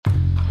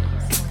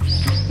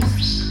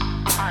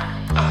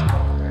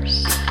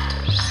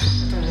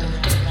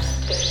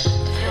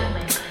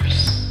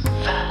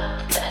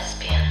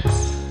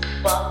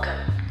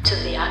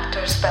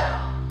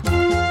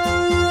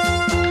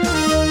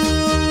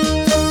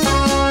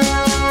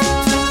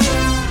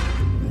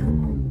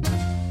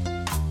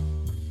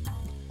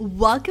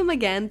Welcome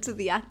again to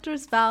the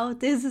Actor's Vow.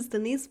 This is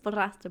Denise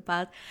Borraz,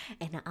 Trepat,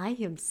 and I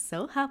am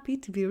so happy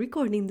to be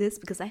recording this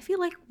because I feel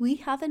like we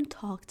haven't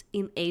talked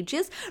in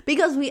ages,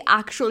 because we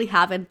actually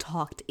haven't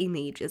talked in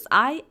ages.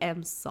 I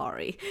am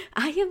sorry.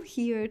 I am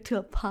here to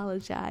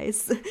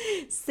apologize,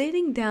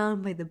 sitting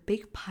down by the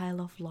big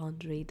pile of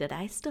laundry that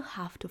I still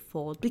have to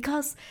fold,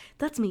 because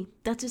that's me.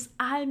 That's just,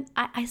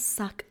 I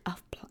suck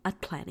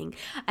at planning.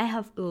 I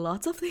have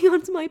lots of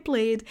things on my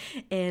plate,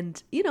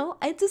 and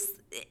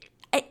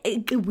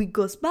a week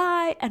goes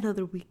by,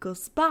 another week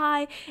goes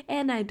by,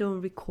 and I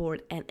don't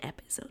record an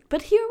episode.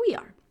 But here we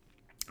are.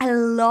 A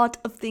lot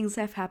of things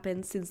have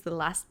happened since the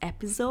last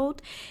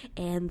episode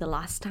and the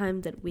last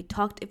time that we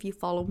talked. If you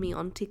follow me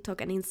on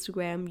TikTok and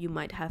Instagram, you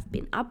might have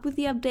been up with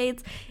the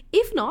updates.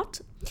 If not,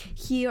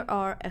 here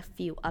are a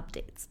few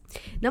updates.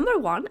 Number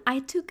one, I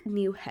took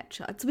new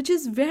headshots, which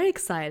is very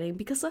exciting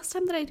because last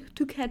time that I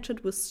took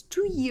headshot was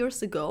 2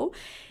 years ago.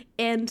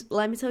 And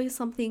let me tell you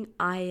something,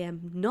 I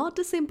am not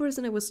the same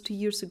person I was 2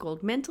 years ago,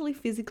 mentally,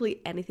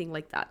 physically, anything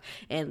like that.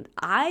 And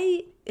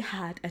I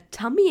had a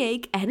tummy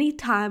ache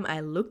anytime I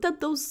looked at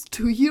those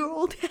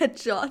 2-year-old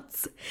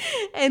headshots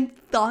and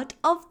thought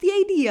of the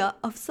idea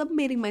of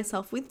submitting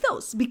myself with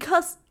those,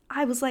 because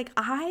I was like,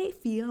 I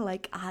feel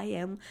like I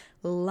am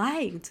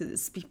lying to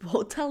these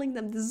people, telling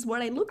them this is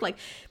what I look like.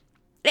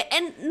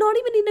 And not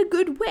even in a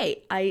good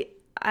way.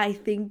 I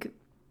think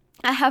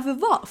I have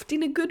evolved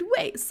in a good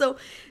way. So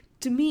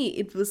to me,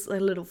 it was a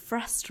little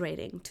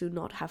frustrating to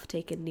not have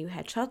taken new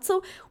headshots.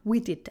 So we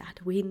did that.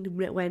 We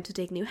went to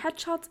take new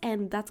headshots,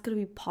 and that's going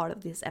to be part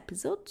of this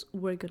episode.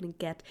 We're going to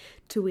get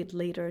to it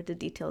later, the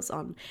details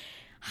on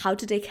how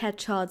to take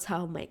headshots,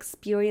 how my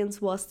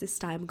experience was this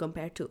time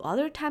compared to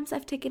other times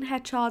I've taken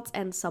headshots,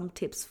 and some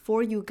tips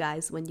for you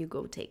guys when you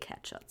go take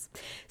headshots.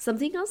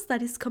 Something else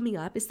that is coming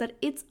up is that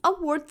it's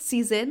award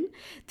season.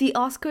 The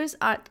Oscars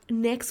are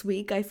next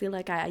week. I feel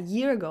like a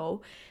year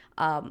ago,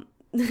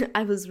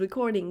 I was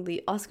recording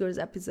the Oscars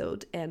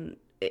episode and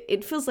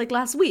it feels like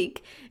last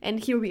week, and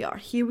here we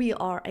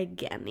are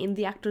again in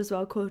the Actors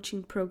Well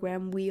coaching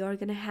program. We are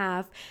gonna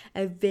have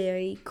a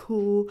very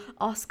cool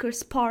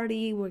Oscars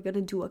party. We're gonna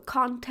do a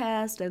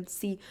contest and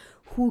see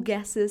who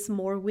guesses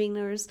more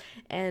winners,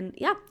 and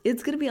yeah,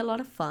 it's gonna be a lot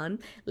of fun.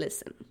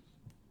 Listen,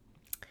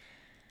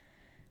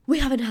 we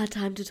haven't had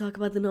time to talk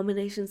about the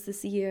nominations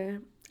this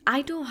year.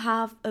 I don't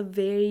have a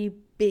very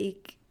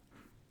big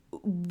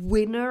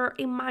winner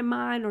in my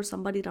mind or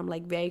somebody that I'm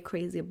like very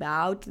crazy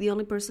about. The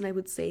only person I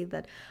would say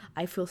that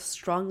I feel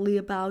strongly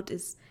about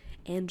is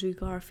Andrew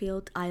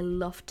Garfield. I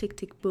love Tick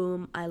Tick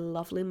Boom. I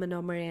love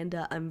Lin-Manuel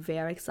Miranda. I'm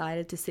very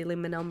excited to see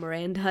Lin-Manuel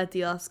Miranda at the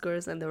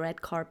Oscars and the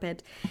red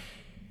carpet.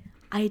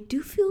 I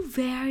do feel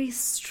very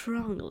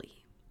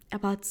strongly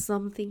about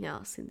something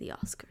else in the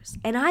Oscars,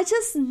 and I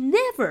just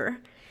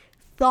never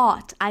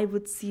thought I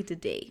would see the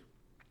day.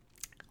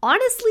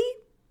 Honestly,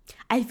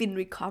 I've been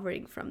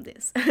recovering from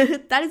this.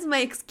 That is my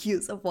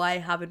excuse of why I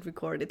haven't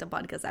recorded a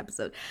podcast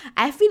episode.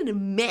 I've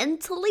been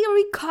mentally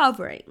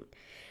recovering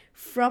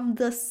from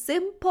the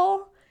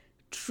simple,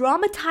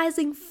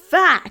 traumatizing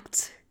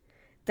fact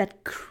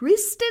that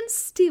Kristen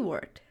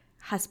Stewart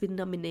has been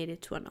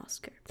nominated to an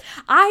Oscar.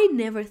 I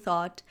never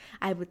thought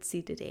I would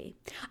see the day.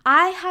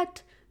 I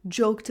had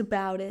joked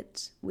about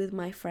it with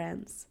my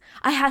friends.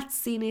 I had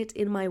seen it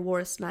in my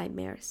worst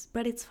nightmares,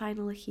 but it's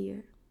finally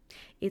here.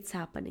 It's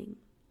happening.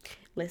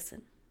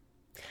 Listen,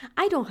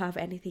 I don't have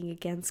anything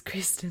against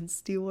Kristen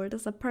Stewart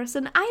as a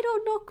person. I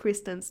don't know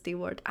Kristen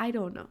Stewart. I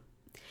don't know.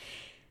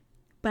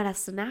 But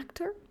as an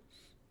actor,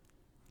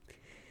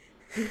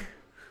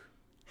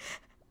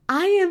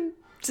 I am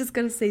just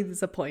going to say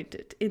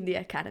disappointed in the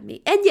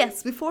Academy. And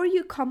yes, before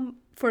you come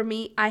for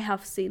me, I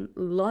have seen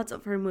lots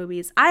of her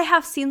movies. I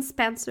have seen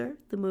Spencer,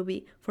 the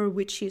movie for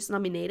which she's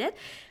nominated.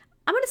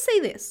 I'm going to say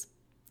this.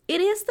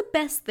 It is the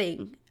best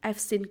thing I've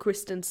seen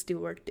Kristen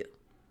Stewart do.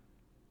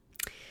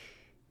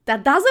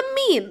 That doesn't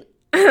mean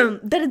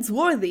that it's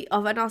worthy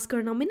of an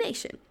Oscar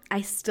nomination.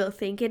 I still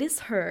think it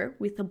is her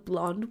with a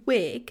blonde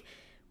wig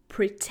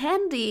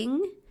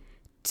pretending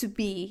to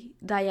be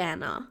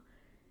Diana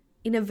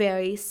in a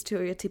very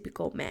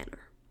stereotypical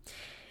manner.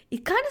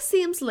 It kind of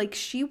seems like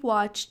she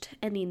watched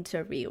an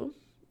interview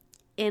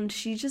and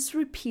she just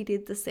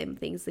repeated the same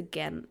things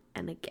again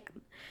and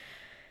again.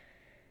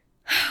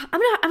 I'm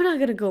not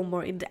going to go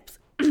more in depth.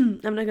 I'm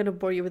not going to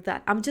bore you with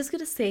that. I'm just going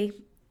to say,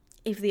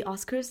 if the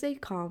Oscars day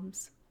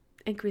comes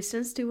and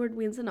Kristen Stewart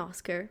wins an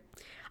Oscar,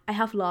 I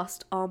have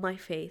lost all my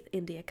faith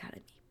in the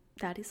Academy.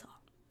 That is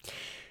all.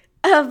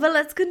 But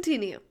let's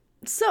continue.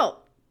 So,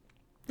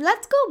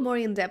 let's go more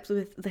in depth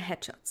with the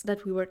headshots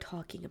that we were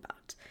talking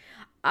about.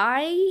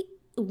 I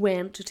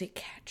went to take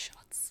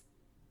headshots.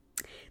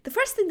 The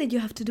first thing that you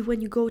have to do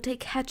when you go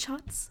take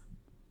headshots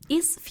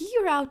is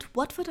figure out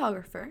what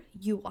photographer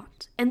you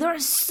want. And there are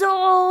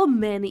so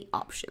many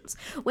options.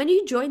 When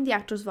you join the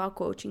Actors Vow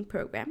coaching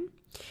program,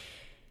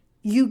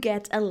 you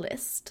get a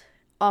list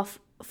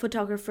of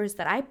photographers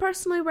that I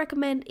personally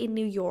recommend in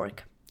New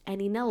York and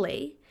in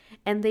LA,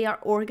 and they are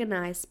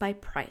organized by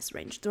price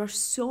range. There are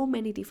so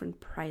many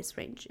different price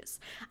ranges.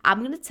 I'm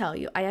going to tell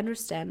you, I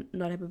understand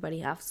not everybody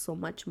has so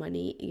much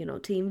money,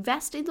 to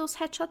invest in those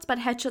headshots, but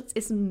headshots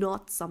is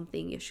not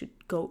something you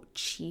should go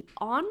cheap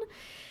on.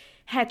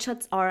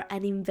 Headshots are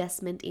an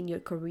investment in your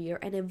career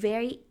and a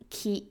very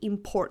key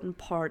important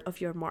part of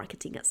your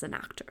marketing as an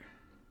actor.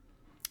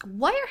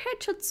 Why are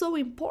headshots so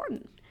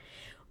important?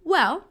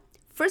 Well,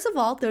 first of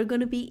all, they're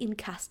going to be in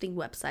casting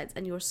websites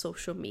and your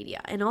social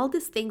media and all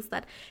these things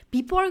that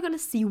people are going to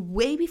see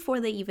way before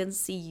they even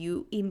see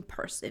you in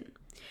person,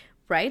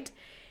 right?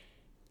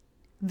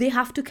 They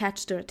have to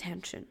catch their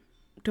attention.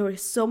 There are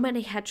so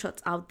many headshots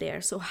out there.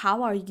 So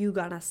how are you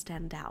going to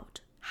stand out?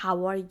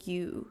 How are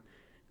you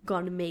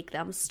going to make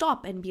them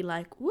stop and be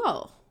like,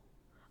 whoa,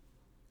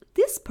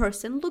 this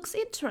person looks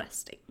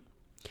interesting?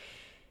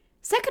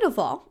 Second of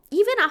all,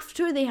 even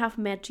after they have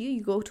met you,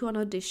 you go to an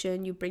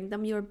audition, you bring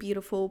them your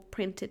beautiful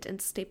printed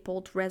and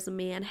stapled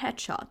resume and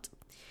headshot.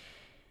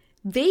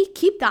 They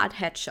keep that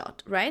headshot,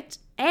 right?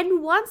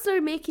 And once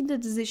they're making the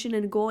decision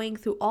and going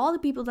through all the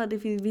people that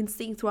they've been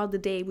seeing throughout the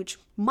day, which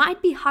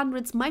might be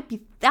hundreds, might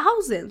be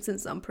thousands in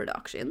some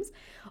productions,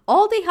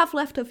 all they have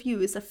left of you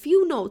is a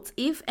few notes,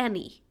 if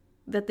any,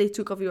 that they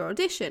took of your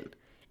audition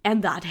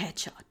and that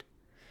headshot.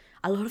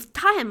 A lot of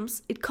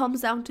times it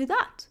comes down to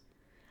that.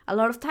 A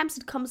lot of times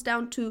it comes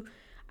down to,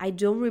 I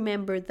don't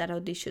remember that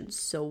audition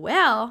so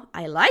well.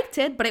 I liked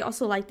it, but I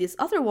also like this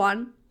other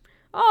one.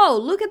 Oh,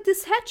 look at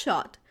this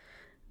headshot.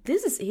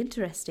 This is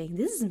interesting.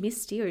 This is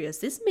mysterious.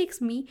 This makes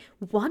me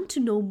want to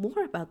know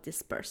more about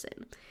this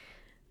person.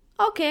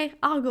 Okay,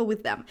 I'll go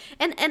with them.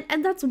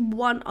 And that's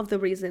one of the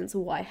reasons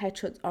why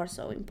headshots are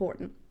so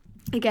important.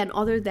 Again,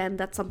 other than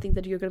that's something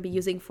that you're going to be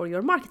using for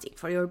your marketing,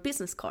 for your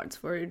business cards,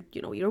 for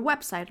your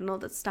website and all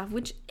that stuff,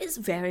 which is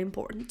very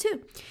important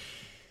too.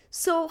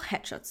 So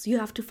headshots, you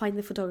have to find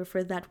the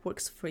photographer that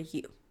works for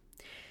you.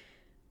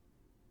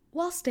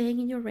 While staying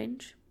in your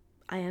range,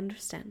 I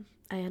understand.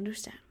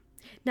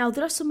 Now,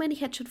 there are so many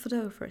headshot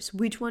photographers.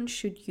 Which one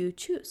should you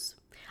choose?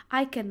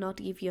 I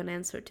cannot give you an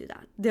answer to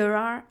that. There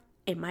are,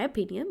 in my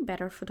opinion,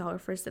 better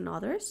photographers than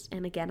others.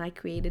 And again, I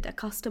created a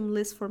custom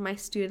list for my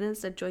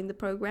students that joined the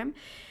program.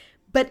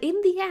 But in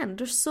the end,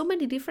 there's so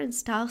many different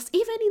styles,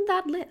 even in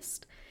that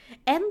list.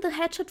 And the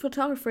headshot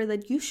photographer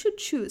that you should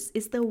choose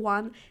is the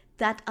one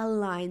that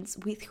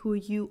aligns with who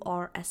you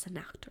are as an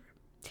actor.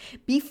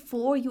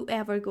 Before you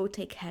ever go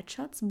take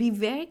headshots, be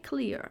very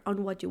clear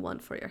on what you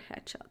want for your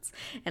headshots.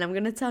 And I'm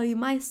going to tell you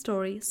my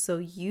story so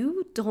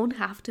you don't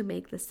have to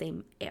make the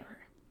same error.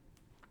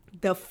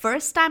 The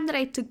first time that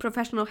I took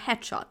professional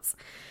headshots,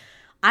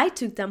 I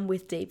took them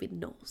with David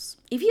Knowles.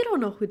 If you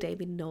don't know who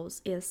David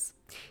Knowles is,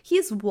 he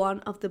is one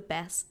of the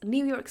best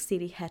New York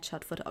City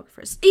headshot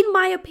photographers. In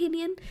my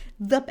opinion,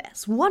 the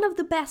best. One of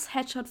the best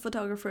headshot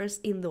photographers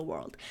in the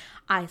world.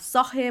 I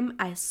saw him.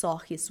 I saw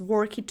his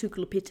work. He took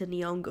Lupita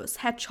Nyong'o's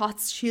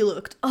headshots. She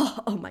looked,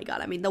 oh my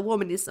God. I mean, the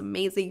woman is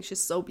amazing.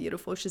 She's so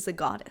beautiful. She's a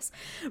goddess,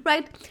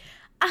 right?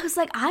 I was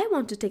like, I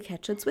want to take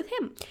headshots with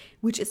him,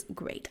 which is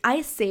great.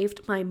 I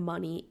saved my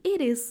money.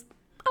 It is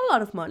a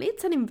lot of money.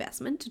 It's an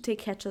investment to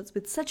take headshots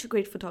with such a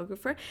great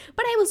photographer,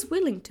 but I was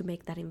willing to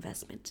make that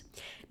investment.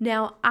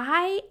 Now,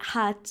 I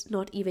had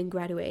not even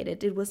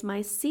graduated. It was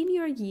my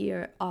senior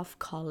year of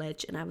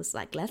college, and I was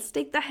like, let's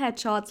take the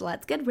headshots,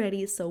 let's get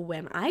ready. So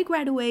when I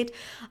graduate,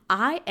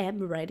 I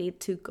am ready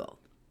to go.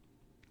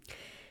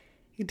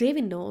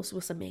 David Knowles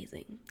was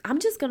amazing. I'm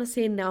just gonna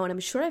say it now, and I'm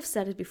sure I've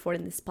said it before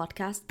in this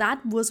podcast,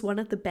 that was one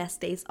of the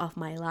best days of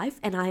my life,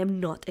 and I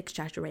am not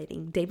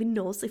exaggerating. David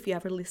Knowles, if you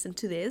ever listen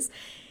to this,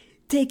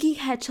 taking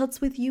headshots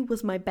with you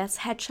was my best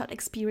headshot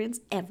experience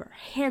ever,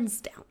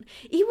 hands down.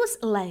 It was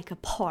like a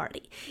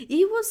party.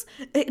 We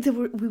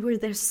were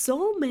there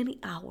so many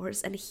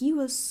hours, and he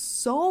was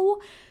so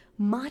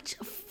much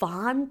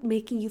fun,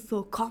 making you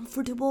feel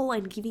comfortable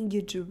and giving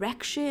you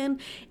direction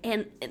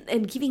and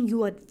giving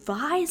you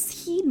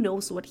advice. He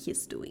knows what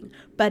he's doing.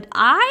 But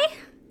I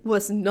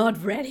was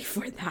not ready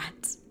for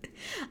that.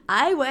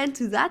 I went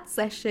to that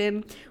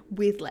session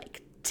with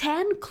like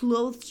 10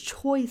 clothes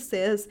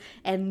choices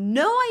and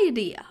no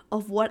idea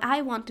of what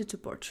I wanted to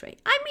portray.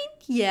 I mean,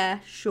 yeah,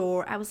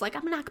 sure. I was like,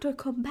 I'm an actor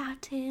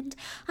combatant.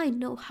 I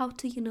know how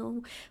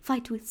to,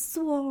 fight with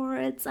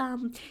swords. I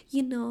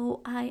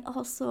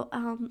also,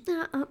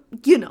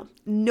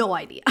 no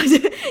idea.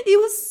 It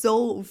was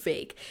so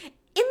vague.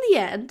 In the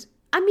end,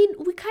 I mean,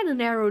 we kind of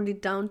narrowed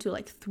it down to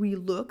like 3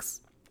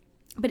 looks.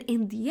 But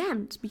in the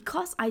end,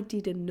 because I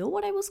didn't know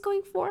what I was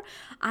going for,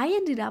 I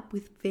ended up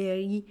with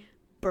very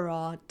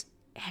broad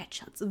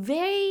headshots,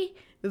 very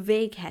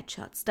vague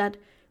headshots that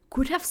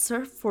could have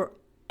served for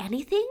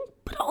anything,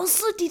 but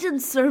also didn't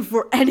serve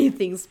for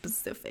anything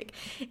specific.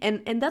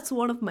 And that's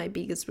one of my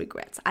biggest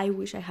regrets. I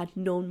wish I had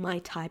known my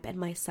type and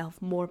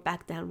myself more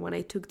back then when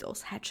I took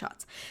those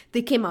headshots.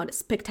 They came out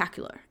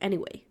spectacular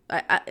anyway.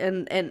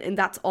 And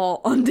that's all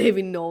on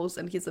David Knowles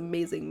and his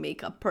amazing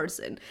makeup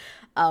person.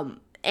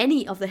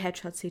 Any of the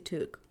headshots he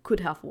took could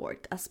have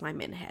worked as my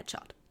main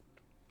headshot.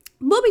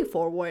 Moving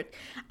forward,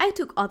 I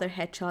took other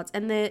headshots,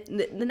 and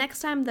the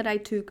next time that I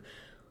took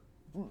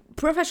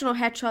professional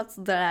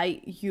headshots that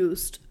I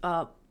used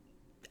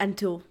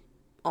until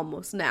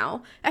almost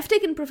now. I've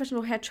taken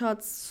professional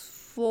headshots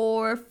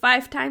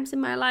 4-5 times in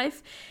my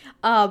life.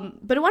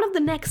 But one of the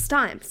next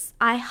times,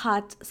 I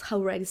had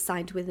already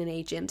signed with an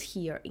agent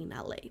here in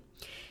LA.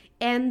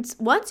 And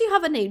once you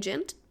have an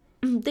agent,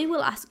 they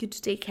will ask you to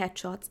take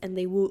headshots and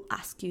they will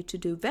ask you to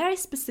do very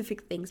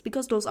specific things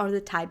because those are the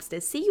types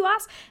they see you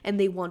as and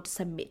they want to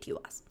submit you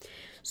as.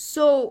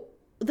 So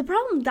the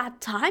problem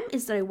that time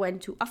is that I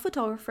went to a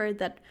photographer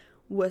that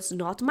was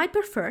not my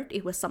preferred.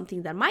 It was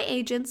something that my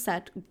agent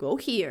said, go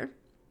here.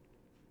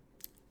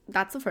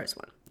 That's the first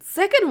one.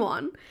 Second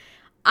one,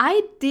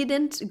 I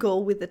didn't go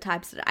with the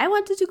types that I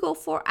wanted to go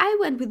for. I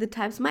went with the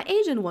types my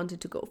agent wanted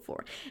to go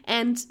for.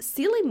 And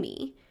silly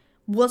me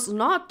was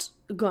not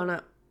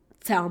gonna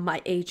tell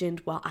my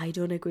agent, well, I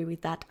don't agree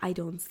with that. I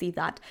don't see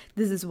that.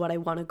 This is what I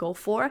want to go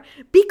for.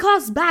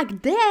 Because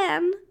back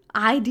then,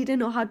 I didn't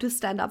know how to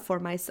stand up for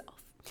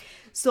myself.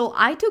 So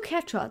I took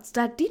headshots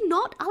that did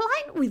not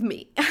align with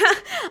me.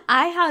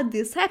 I had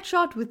this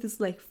headshot with this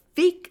like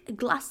thick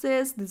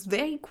glasses, this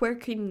very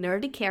quirky,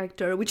 nerdy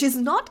character, which is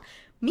not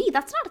me.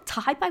 That's not a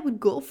type I would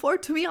go for,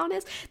 to be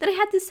honest. Then I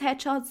had these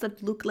headshots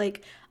that look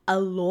like a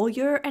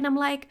lawyer, and I'm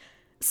like,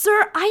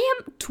 sir, I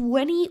am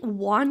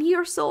 21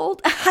 years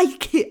old.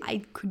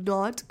 I could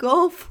not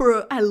go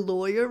for a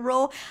lawyer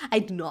role. I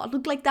do not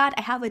look like that.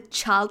 I have a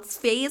child's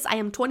face. I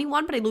am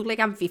 21, but I look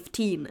like I'm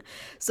 15.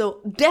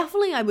 So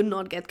definitely I would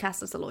not get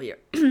cast as a lawyer.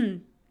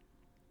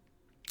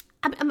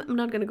 I'm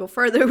not going to go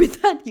further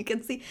with that. You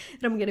can see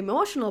that I'm getting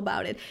emotional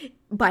about it.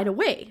 By the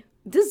way,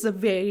 this is a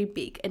very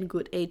big and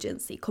good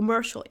agency,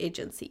 commercial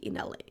agency in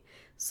LA.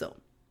 So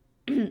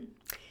that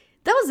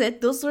was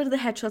it. Those were the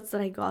headshots that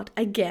I got.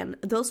 Again,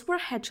 those were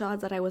headshots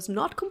that I was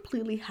not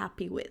completely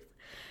happy with.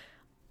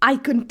 I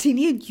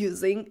continued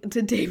using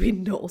the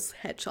David Knowles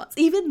headshots,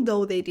 even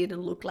though they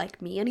didn't look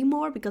like me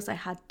anymore because I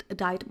had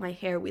dyed my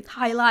hair with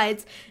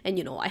highlights and,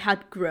 I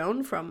had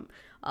grown from,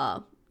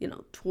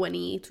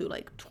 20 to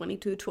like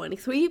 22,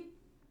 23.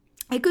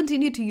 I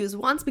continued to use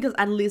ones because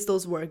at least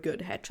those were good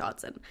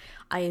headshots and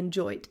I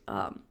enjoyed,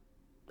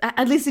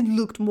 at least it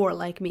looked more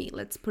like me.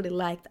 Let's put it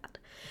like that.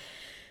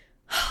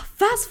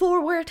 Fast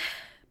forward,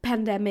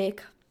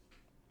 pandemic,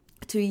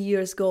 2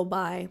 years go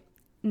by,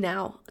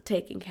 now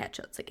taking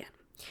headshots again.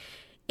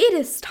 It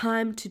is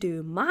time to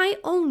do my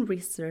own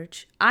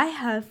research. I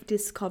have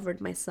discovered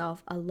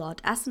myself a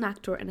lot as an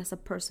actor and as a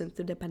person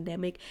through the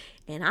pandemic,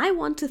 and I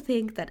want to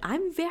think that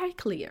I'm very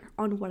clear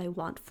on what I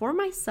want for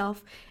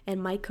myself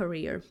and my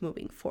career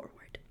moving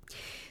forward.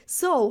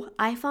 So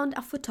I found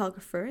a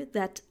photographer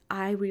that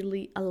I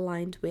really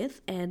aligned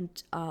with, and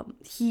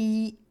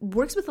he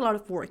works with a lot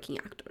of working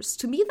actors.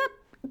 To me,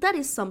 that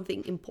is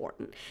something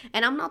important.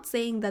 And I'm not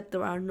saying that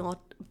there are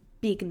not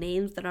big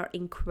names that are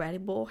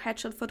incredible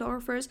headshot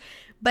photographers,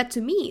 but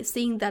to me,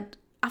 seeing that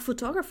a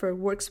photographer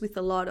works with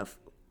a lot of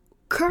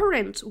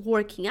current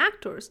working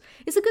actors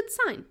is a good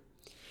sign.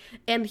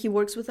 And he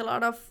works with a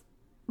lot of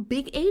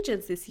big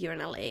agencies here in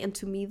LA, and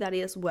to me that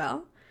is,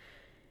 well,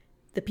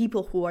 the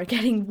people who are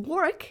getting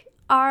work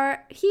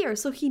are here.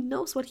 So he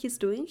knows what he's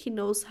doing. He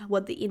knows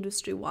what the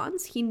industry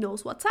wants. He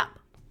knows what's up.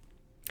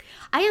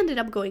 I ended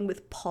up going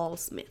with Paul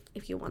Smith.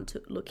 If you want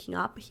to look him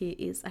up, he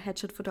is a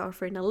headshot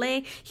photographer in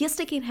LA. He has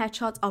taken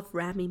headshots of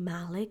Rami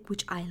Malek,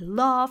 which I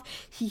love.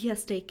 He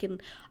has taken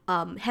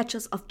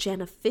headshots of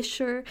Jenna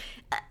Fisher,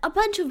 a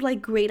bunch of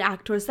like great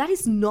actors. That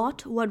is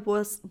not what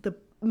was the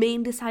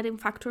main deciding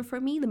factor for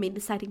me. The main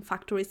deciding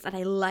factor is that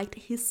I liked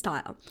his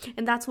style,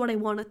 and that's what I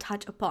want to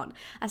touch upon.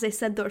 As I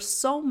said, there are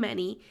so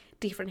many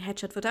different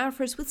headshot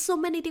photographers with so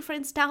many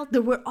different styles.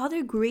 There were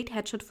other great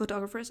headshot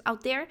photographers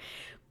out there,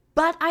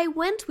 but I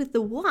went with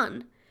the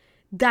one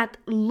that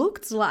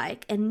looked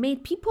like and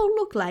made people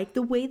look like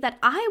the way that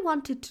I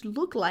wanted to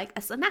look like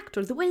as an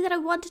actor, the way that I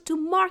wanted to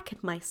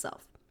market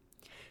myself,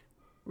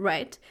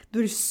 right?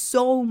 There's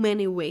so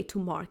many ways to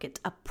market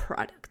a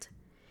product,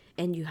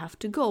 and you have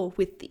to go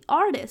with the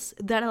artist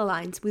that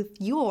aligns with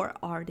your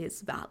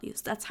artist's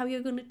values. That's how you're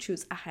going to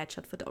choose a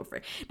headshot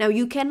photographer. Now,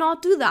 you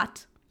cannot do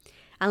that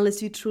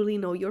unless you truly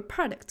know your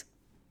product.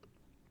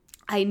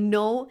 I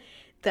know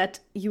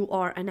that you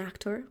are an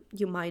actor,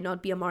 you might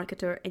not be a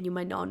marketer, and you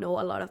might not know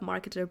a lot of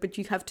marketer, but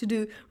you have to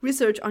do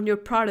research on your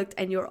product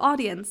and your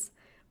audience,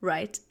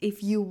 right?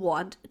 If you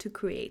want to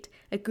create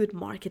a good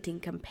marketing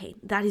campaign.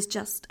 That is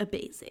just a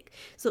basic.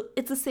 So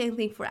it's the same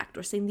thing for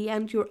actors. In the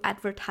end, you're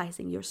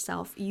advertising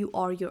yourself. You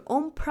are your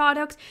own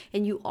product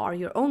and you are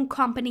your own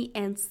company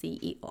and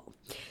CEO.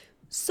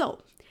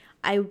 So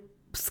I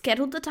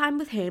scheduled the time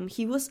with him.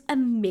 He was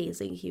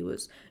amazing. He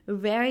was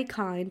very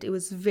kind. It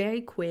was very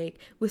quick.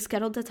 We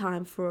scheduled the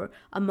time for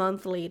a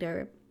month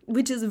later,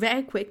 which is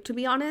very quick, to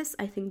be honest.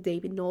 I think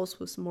David Knowles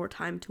was more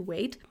time to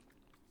wait.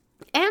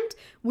 And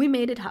we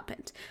made it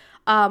happen.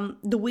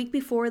 The week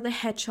before the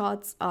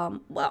headshots,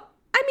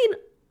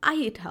 I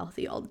eat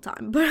healthy all the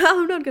time, but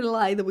I'm not gonna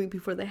lie, the week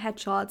before the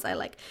headshots, I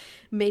like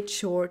made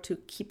sure to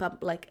keep up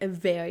like a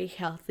very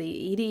healthy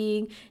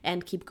eating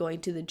and keep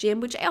going to the gym,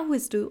 which I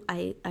always do.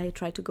 I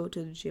try to go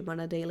to the gym on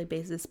a daily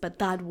basis, but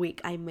that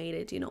week I made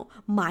it,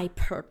 my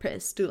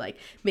purpose to like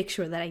make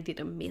sure that I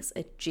didn't miss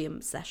a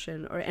gym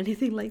session or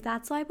anything like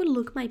that. So I would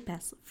look my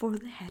best for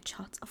the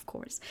headshots, of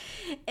course.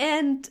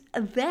 And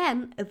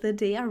then the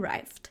day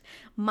arrived.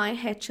 My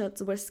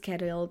headshots were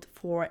scheduled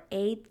for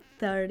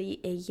 8:30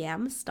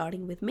 a.m.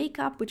 starting with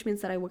makeup, which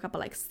means that I woke up at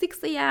like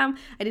 6 a.m.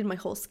 I did my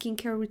whole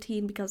skincare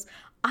routine because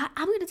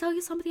I'm going to tell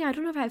you something. I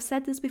don't know if I've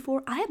said this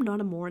before. I am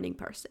not a morning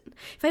person.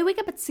 If I wake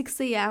up at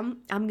 6 a.m.,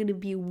 I'm going to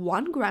be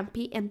one,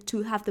 grumpy, and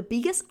two, have the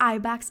biggest eye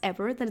bags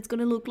ever that it's going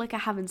to look like I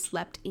haven't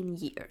slept in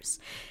years.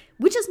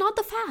 Which is not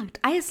the fact.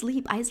 I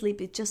sleep.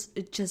 It's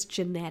just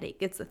genetic.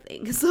 It's a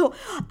thing. So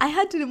I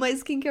had to do my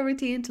skincare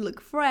routine to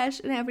look fresh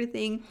and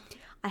everything.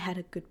 I had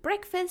a good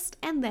breakfast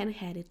and then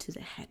headed to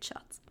the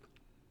headshots.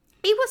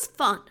 It was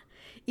fun.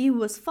 It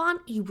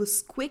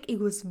was quick, it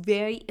was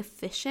very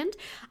efficient.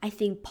 I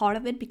think part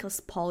of it because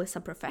Paul is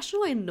a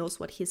professional and knows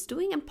what he's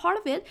doing, and part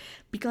of it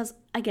because,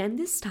 again,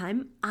 this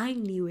time I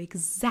knew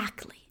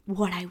exactly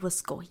what I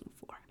was going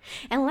for.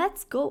 And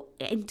let's go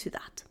into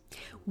that.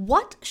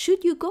 What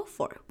should you go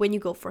for when you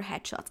go for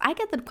headshots? I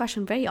get that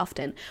question very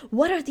often.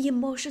 What are the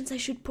emotions I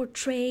should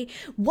portray?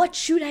 What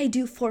should I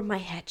do for my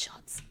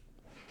headshots?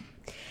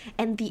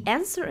 And the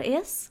answer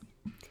is,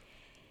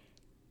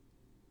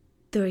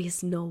 there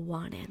is no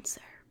one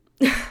answer.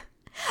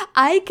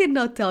 I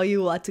cannot tell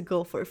you what to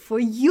go for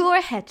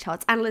your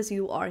headshots unless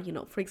you are,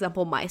 for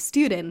example, my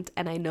student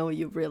and I know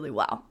you really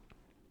well.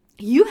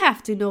 You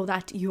have to know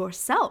that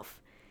yourself.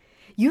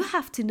 You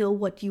have to know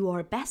what you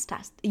are best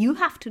at. You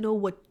have to know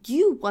what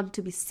you want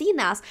to be seen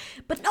as.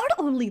 But not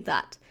only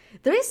that,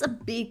 there is a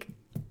big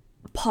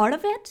part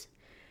of it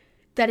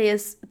that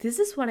is, this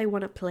is what I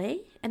want to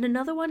play. And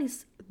another one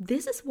is,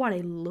 this is what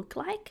I look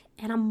like,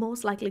 and I'm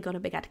most likely going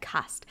to be get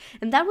cast.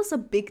 And that was a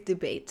big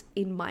debate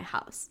in my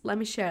house. Let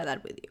me share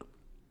that with you.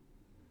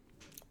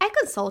 I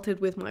consulted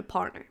with my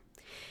partner.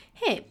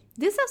 Hey,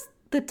 this is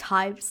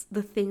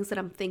the things that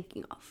I'm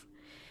thinking of.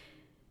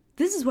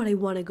 This is what I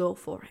want to go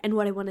for and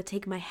what I want to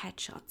take my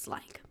headshots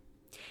like.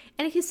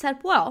 And he said,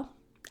 well,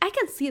 I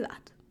can see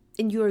that.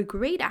 And you're a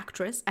great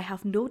actress. I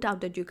have no doubt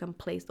that you can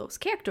play those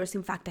characters.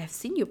 In fact, I've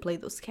seen you play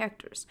those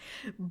characters.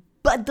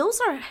 But those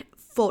are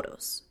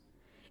photos.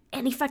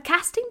 And if a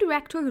casting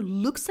director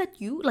looks at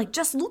you, like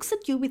just looks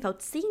at you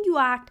without seeing you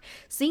act,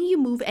 seeing you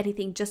move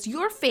anything, just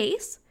your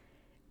face,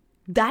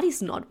 that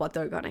is not what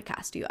they're gonna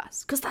cast you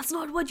as. Because that's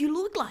not what you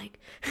look like.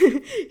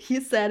 He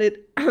said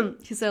it,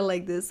 he said it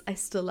like this, I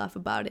still laugh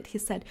about it. He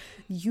said,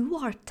 you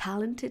are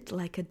talented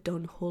like a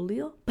Don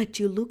Julio, but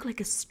you look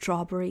like a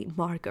strawberry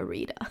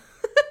margarita.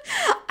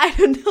 I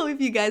don't know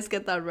if you guys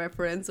get that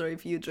reference or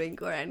if you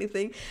drink or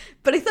anything,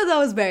 but I thought that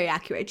was very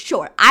accurate.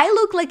 Sure, I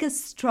look like a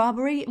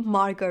strawberry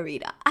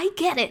margarita. I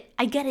get it.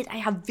 I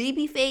have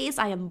baby face.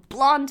 I am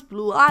blonde,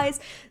 blue eyes,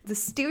 the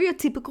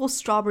stereotypical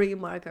strawberry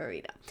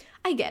margarita.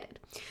 I get it.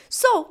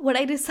 So what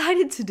I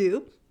decided to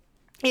do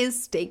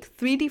is take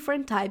 3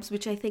 different types,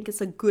 which I think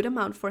is a good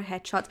amount for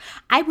headshots.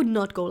 I would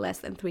not go less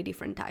than 3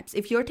 different types.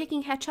 If you're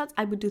taking headshots,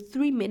 I would do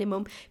 3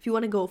 minimum. If you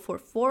want to go for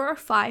 4 or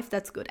 5,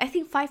 that's good. I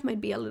think 5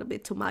 might be a little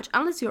bit too much,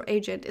 unless your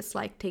agent is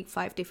like, take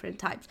 5 different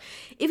types.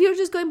 If you're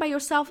just going by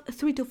yourself,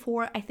 3 to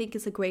 4, I think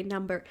is a great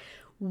number.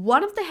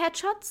 One of the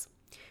headshots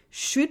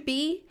should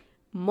be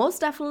most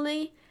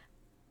definitely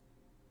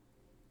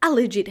a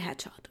legit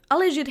headshot. A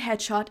legit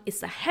headshot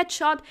is a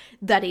headshot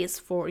that is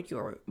for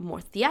your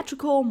more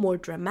theatrical, more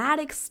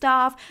dramatic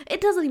stuff.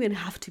 It doesn't even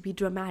have to be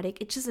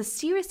dramatic. It's just a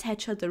serious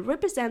headshot that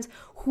represents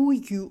who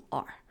you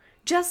are.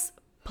 Just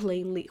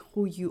plainly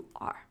who you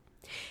are.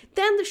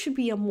 Then there should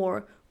be a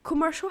more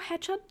commercial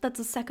headshot. That's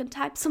the second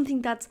type.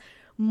 Something that's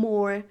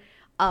more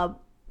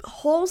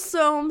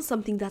wholesome,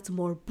 something that's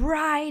more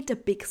bright, a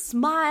big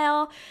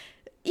smile.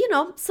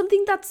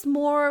 Something that's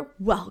more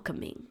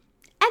welcoming.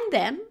 And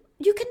then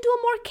you can do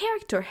a more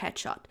character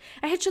headshot.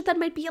 A headshot that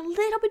might be a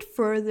little bit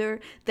further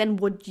than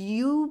what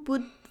you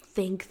would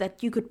think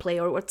that you could play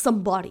or what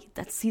somebody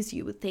that sees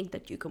you would think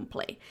that you can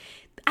play.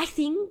 I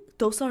think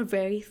those are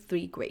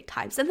 3 great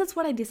types. And that's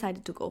what I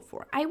decided to go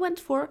for. I went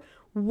for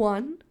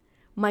 1,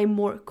 my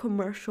more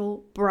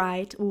commercial,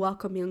 bright,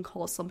 welcoming,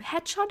 wholesome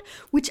headshot,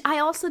 which I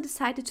also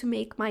decided to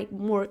make my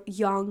more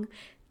young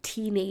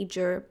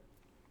teenager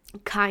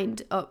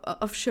kind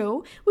of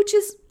show, which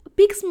is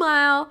big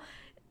smile,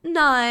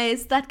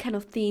 nice, that kind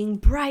of thing,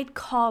 bright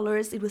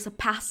colors. It was a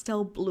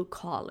pastel blue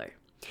color.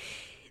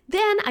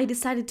 Then I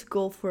decided to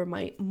go for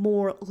my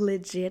more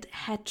legit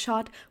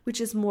headshot, which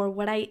is more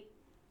what I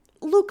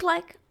look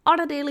like on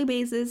a daily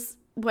basis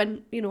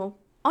when,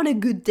 on a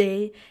good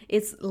day,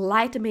 it's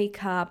light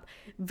makeup,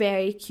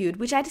 very cute,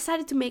 which I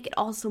decided to make it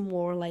also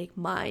more like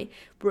my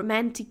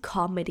romantic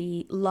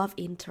comedy, love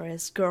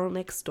interest, girl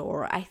next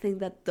door. I think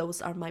that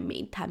those are my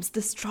main types,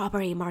 the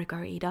strawberry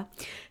margarita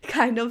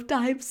kind of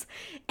types.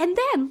 And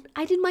then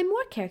I did my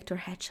more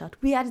character headshot.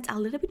 We added a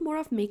little bit more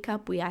of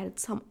makeup, we added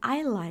some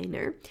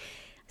eyeliner,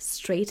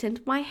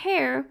 straightened my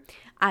hair,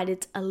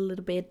 added a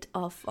little bit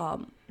of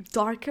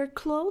darker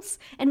clothes,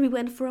 and we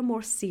went for a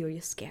more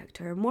serious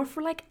character, more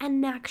for like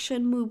an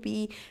action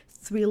movie,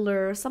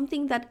 thriller,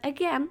 something that,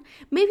 again,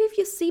 maybe if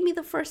you see me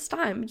the first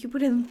time, you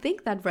wouldn't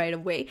think that right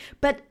away,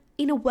 but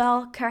in a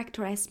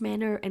well-characterized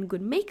manner and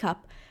good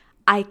makeup,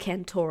 I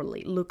can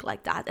totally look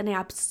like that, and I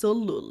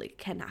absolutely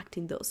can act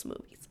in those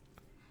movies.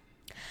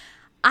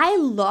 I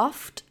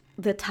loved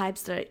the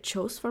types that I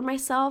chose for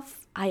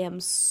myself. I am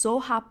so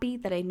happy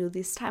that I knew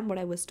this time what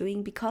I was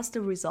doing, because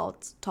the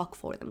results talk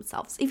for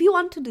themselves. If you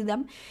want to do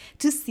them,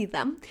 to see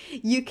them,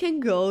 you can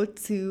go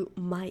to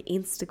my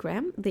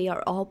Instagram. They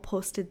are all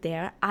posted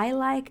there. I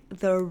like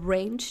the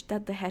range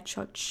that the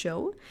headshots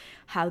show,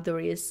 how there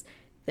is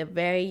the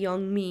very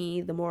young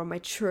me, the more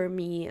mature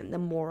me, and the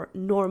more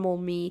normal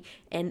me,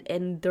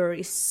 and there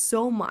is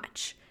so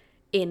much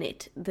in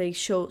it. They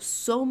show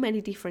so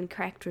many different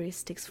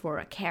characteristics for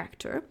a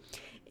character.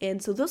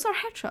 And so those are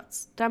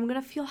headshots that I'm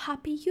going to feel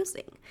happy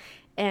using.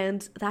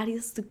 And that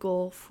is the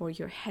goal for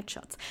your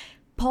headshots.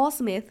 Paul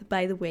Smith,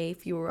 by the way,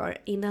 if you are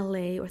in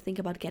LA or think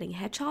about getting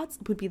headshots,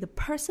 would be the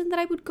person that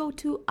I would go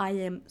to. I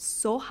am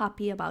so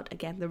happy about,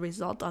 again, the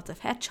result of the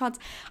headshots,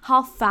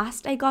 how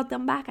fast I got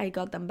them back. I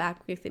got them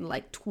back within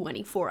like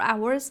 24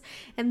 hours.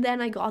 And then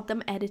I got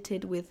them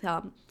edited with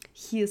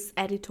his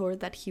editor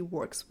that he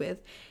works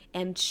with.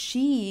 And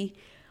she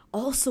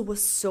also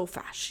was so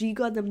fast. She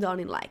got them done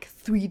in like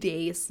 3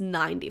 days,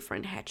 9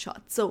 different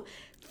headshots. So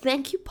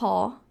thank you,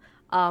 Paul.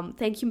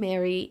 Thank you,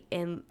 Mary.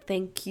 And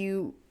thank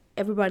you,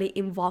 everybody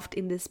involved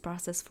in this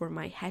process for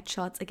my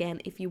headshots.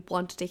 Again, if you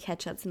want to take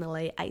headshots in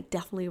LA, I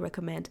definitely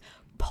recommend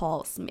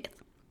Paul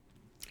Smith.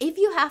 If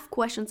you have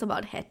questions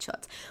about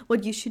headshots,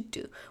 what you should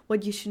do,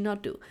 what you should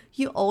not do,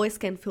 you always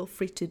can feel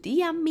free to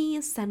DM me,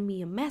 send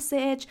me a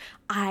message.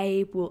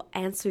 I will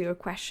answer your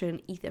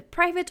question either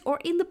private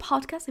or in the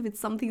podcast if it's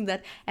something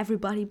that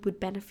everybody would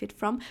benefit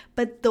from.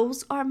 But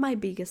those are my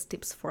biggest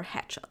tips for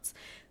headshots.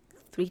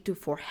 3 to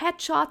 4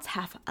 headshots,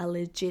 have a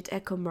legit, a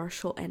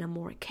commercial, and a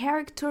more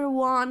character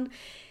one.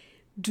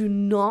 Do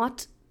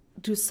not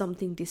do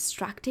something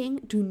distracting.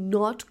 Do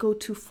not go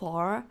too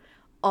far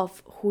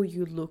of who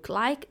you look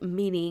like,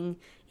 meaning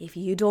if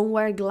you don't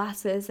wear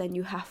glasses and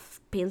you have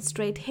pin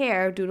straight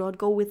hair, do not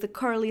go with the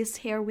curliest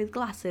hair with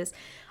glasses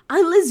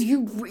unless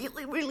you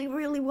really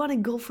want to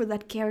go for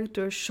that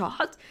character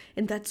shot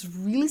and that's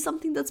really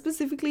something that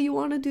specifically you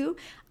want to do.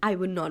 I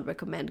would not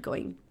recommend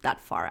going that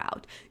far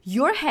out.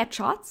 Your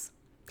headshots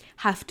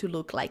have to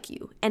look like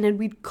you. And then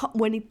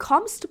when it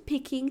comes to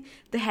picking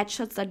the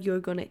headshots that you're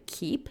gonna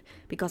keep,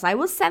 because I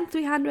was sent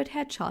 300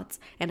 headshots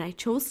and I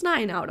chose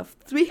 9 out of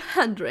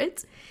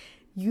 300,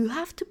 you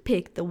have to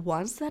pick the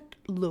ones that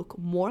look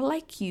more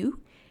like you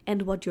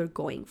and what you're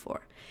going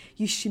for.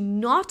 You should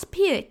not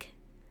pick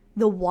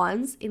the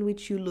ones in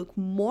which you look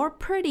more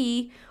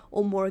pretty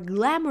or more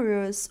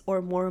glamorous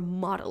or more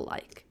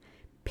model-like.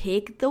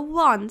 Pick the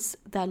ones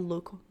that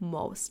look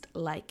most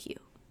like you.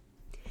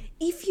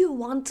 If you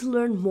want to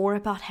learn more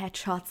about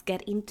headshots,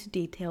 get into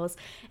details,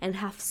 and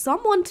have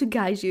someone to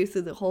guide you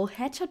through the whole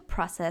headshot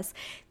process,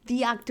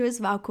 the Actors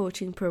Vow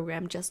coaching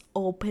program just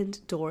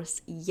opened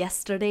doors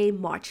yesterday,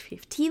 March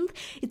 15th.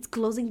 It's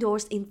closing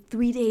doors in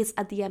 3 days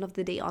at the end of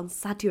the day on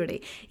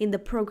Saturday. In the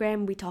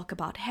program, we talk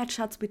about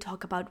headshots, we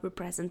talk about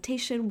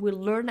representation, we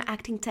learn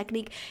acting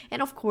technique,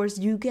 and of course,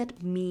 you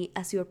get me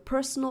as your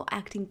personal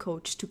acting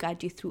coach to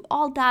guide you through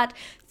all that,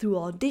 through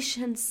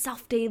auditions,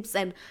 self-tapes,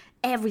 and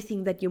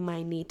everything that you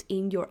might need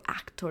in your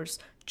actor's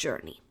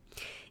journey.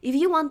 If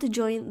you want to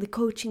join the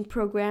coaching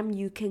program,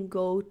 you can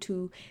go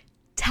to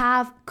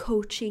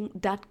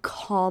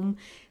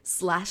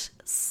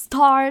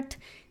tavcoaching.com/start.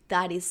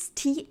 That is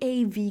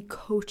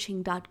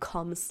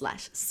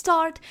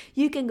tavcoaching.com/start.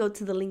 You can go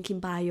to the link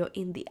in bio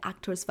in the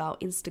Actors Vow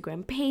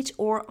Instagram page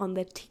or on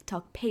the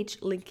TikTok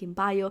page, link in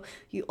bio.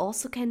 You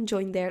also can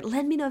join there.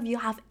 Let me know if you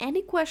have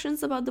any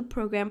questions about the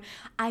program.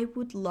 I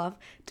would love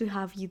to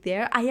have you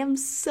there. I am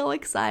so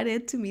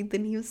excited to meet the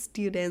new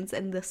students,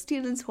 and the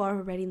students who are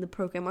already in the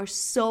program are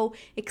so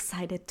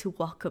excited to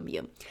welcome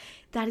you.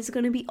 That is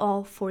going to be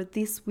all for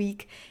this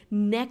week.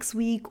 Next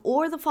week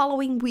or the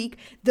following week,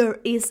 there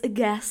is a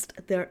guest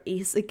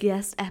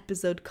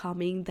episode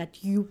coming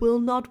that you will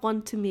not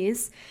want to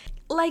miss.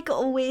 Like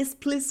always,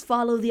 please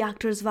follow the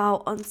Actors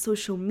Vow on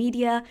social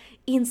media,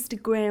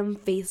 Instagram,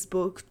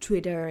 Facebook,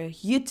 Twitter,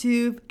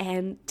 YouTube,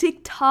 and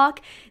TikTok.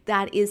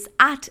 That is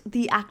at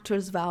the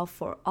Actors Vow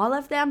for all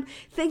of them.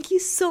 Thank you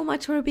so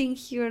much for being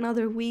here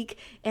another week,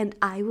 and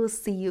I will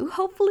see you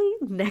hopefully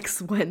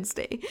next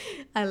Wednesday.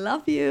 I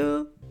love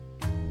you.